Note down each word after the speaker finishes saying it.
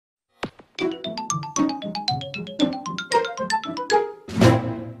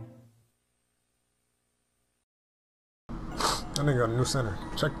That nigga got a new center.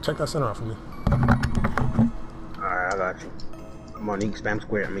 Check that center out for me. Alright, I got you. Come on, you can spam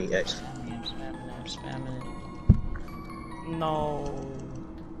square. I mean X. I'm spamming. No.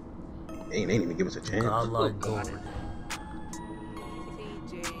 They ain't even give us a chance. I like gold.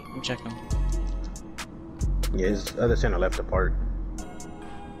 I'm checking. Yeah, his other center left apart.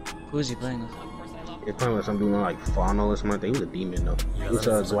 Who is he playing with? He's playing with some dude like Fano or something. He was a demon though. Yeah, He's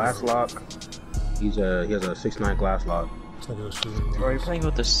a glass lock. He has a 6'9" glass lock. Bro, you're playing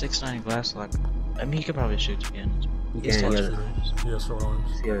with the 6'9" glass lock. I mean, he could probably shoot to be honest. He has short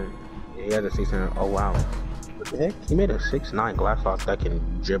arms. Yeah, he has a 6'9". Oh wow. What the heck? He made a 6'9" glass lock that can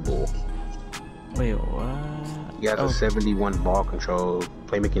dribble. Wait, what? He has a 71 ball control,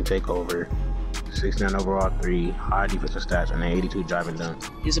 playmaking takeover, 69 overall 3, high defensive stats, and an 82 driving dunk.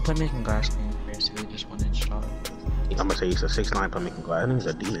 He's a playmaking glass king, basically just 1 inch tall. I'm gonna say he's a 6'9" playmaking glass. I think he's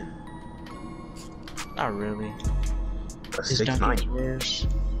a demon. Not really. A His 6'9". dunk is worse.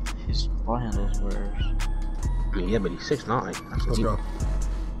 His ball handle is worse. I mean, yeah, but he's 6'9". Let's go.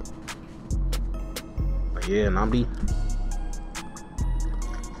 But yeah, Namdi.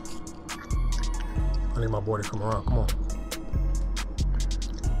 I need my boy to come around. Come on.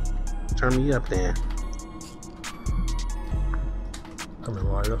 Turn me up then. Come here,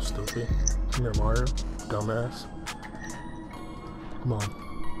 Mario. Stupid. Come here, Mario. Dumbass. Come on.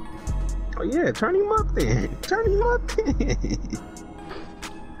 Oh yeah, turn him up then. Turn him up then.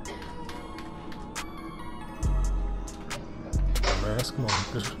 Dumbass. Come on.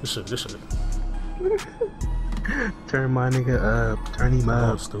 This shit. Turn my nigga up. Turn him Oh,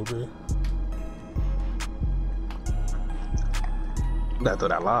 up. stupid. You gotta throw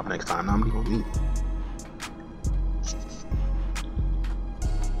that lob next time. Namdi on me.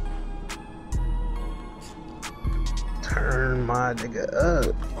 Turn my nigga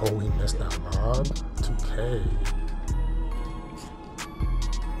up. Oh, he missed that lob. 2K.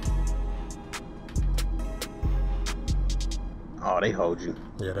 Oh, they hold you.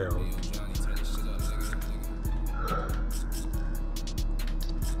 Yeah, they hold.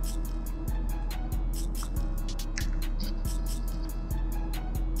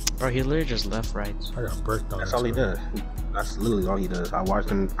 Bro, he literally just left right. I got bricked on. That's all he does. That's literally all he does. I watched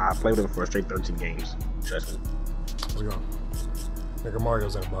him. I played with him for a straight 13 games. Trust me. Let's go. Nigga,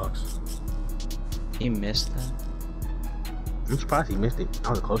 Mario's in the box. He missed that. I'm surprised he missed it. That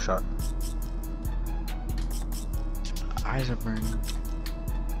was a close shot. Eyes are burning.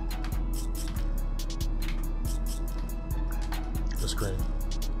 The screen.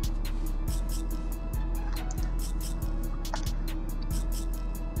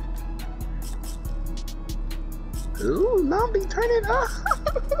 Ooh, Namdi, turn it up.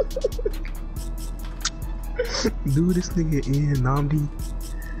 Do this nigga in, Namdi.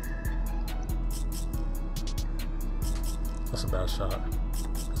 That's a bad shot.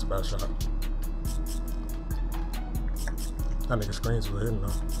 That's a bad shot. That nigga screens was hitting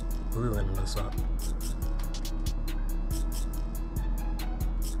though. We were ending this up.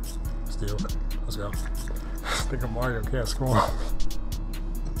 Steal. Let's go. This nigga Mario can't score on me.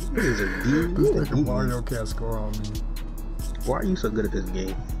 This Nigga Mario can't score on me. Why are you so good at this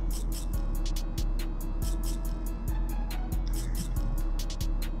game?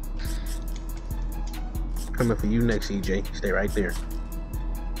 Coming for you next, CJ. Stay right there.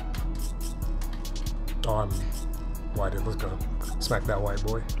 Oh, I'm whited. Let's go. Smack that white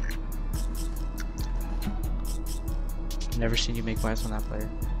boy. Never seen you make whites on that player.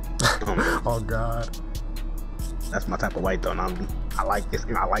 Oh God. That's my type of white though, Namdi. I like this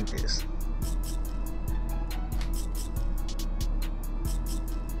and I like this.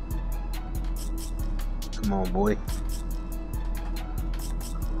 Come on, boy.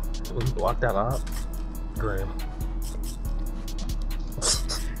 Block that up. Graham.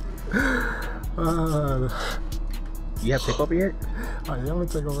 You have takeover yet? Oh, yeah, I'm gonna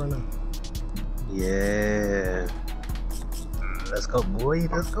take over right now. Yeah. Let's go, boy.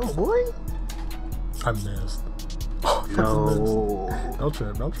 Let's go, boy. I missed. Oh, No. Don't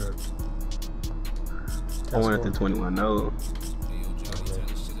trip. Don't trip. I went to 21. No.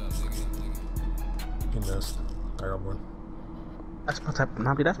 He missed. I got one. That's my type.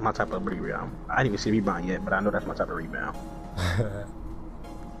 Namdi, that's my type of rebound. I didn't even see rebound yet, but I know that's my type of rebound.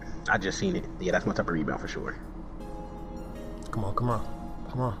 I just seen it. Yeah, that's my type of rebound for sure. Come on, come on.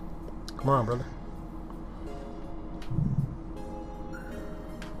 Come on. Come on, brother.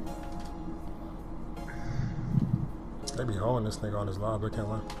 They be holding this nigga on his lob, I can't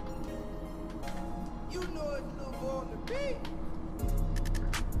lie. You know it's little boy on the beat.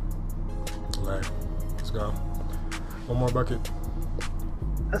 Lag. Let's go. One more bucket.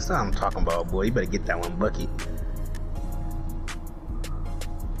 That's what I'm talking about, boy. You better get that one bucket.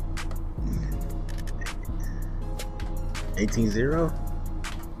 18-0.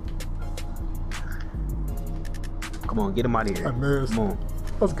 Come on, get him out of here. I missed. Come on.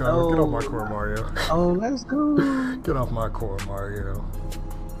 Let's go. Get off my court, Mario. Oh, let's go. Get off my court, Mario.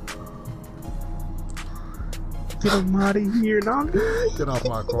 Get him out of here, now. Get off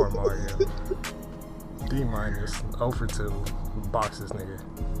my court, Mario. D minus 0 for 2. Box this nigga.